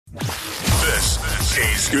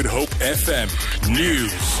This is Good Hope FM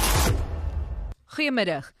News.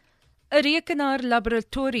 Goeiemiddag. 'n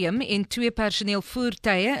Rekenaarlaboratorium en twee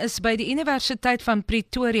personeelvoertuie is by die Universiteit van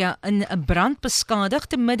Pretoria in 'n brand beskadig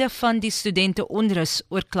te midde van die studente-onrus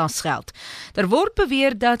oor klasgeld. Daar word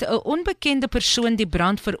beweer dat 'n onbekende persoon die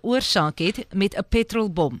brand veroorsaak het met 'n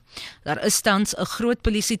petrolbom. Daar is tans 'n groot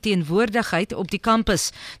polisie-teenwoordigheid op die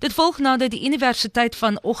kampus. Dit volg nadat die universiteit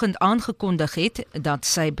vanoggend aangekondig het dat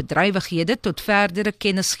sy bedrywighede tot verdere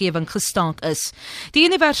kennisgewing gestaak is. Die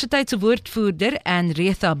universiteit se woordvoerder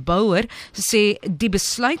Aretha Bouwer sê die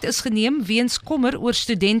besluit is geneem weens kommer oor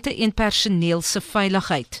studente en personeel se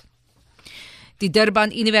veiligheid. Die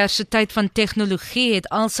Durban Universiteit van Tegnologie het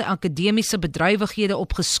al sy akademiese bedrywighede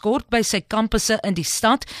opgeskort by sy kampusse in die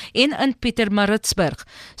stad en in Pietermaritzburg.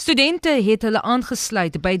 Studente het hulle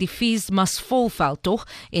aangesluit by die Fees Mas Volveldtog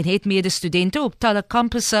en het medestudente op talle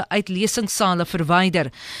kampusse uit lesingsale verwyder.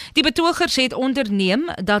 Die betogers het onderneem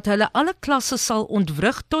dat hulle alle klasse sal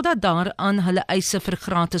ontwrig totdat daar aan hulle eise vir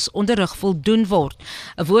gratis onderrig voldoen word.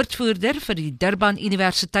 'n Woordvoerder vir die Durban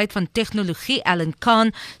Universiteit van Tegnologie, Alan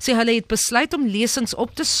Khan, sê hulle het besluit om lesings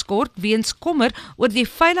op te skort weens kommer oor die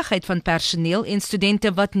veiligheid van personeel en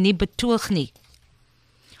studente wat nie betoog nie.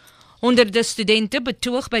 Honderde studente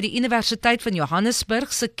betoog by die Universiteit van Johannesburg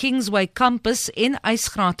se Kingsway kampus en eis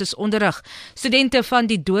gratis onderrig. Studente van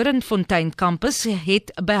die Doornfontein kampus het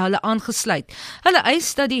by hulle aangesluit. Hulle eis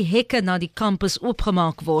dat die hekke na die kampus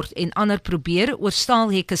oopgemaak word en ander probeer oor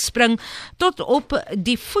staalhekke spring tot op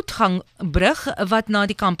die voetgangbrug wat na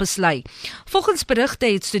die kampus lei. Volgens berigte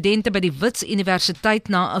het studente by die Wits Universiteit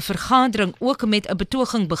na 'n vergadering ook met 'n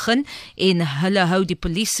betoging begin en hulle hou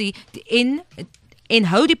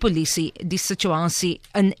die polisie die situasie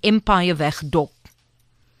in Empireweg dop.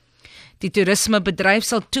 Die toerismebedryf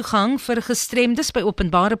sal toegang vir gestremdes by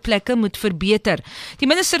openbare plekke moet verbeter. Die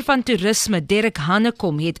minister van toerisme, Derek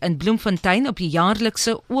Hanekom, het in Bloemfontein op die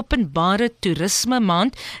jaarlikse openbare toerisme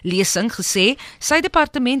maand lesing gesê, sy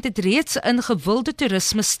departement het reeds in gewilde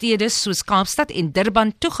toerismestede soos Kaapstad en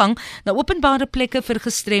Durban toegang na openbare plekke vir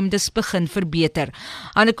gestremdes begin verbeter.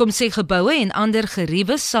 Hanekom sê geboue en ander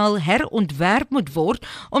geriewe sal herontwerp moet word,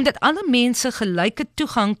 omdat alle mense gelyke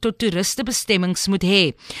toegang tot toeristebestemmings moet hê.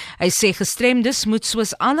 Hy sê gestremdes moet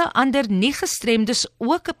soos alle ander nie-gestremdes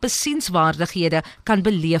ook besienswaardighede kan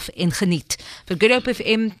beleef en geniet. Vir Good Hope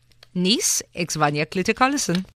FM nuus, ek's Vanja Klute-Collison.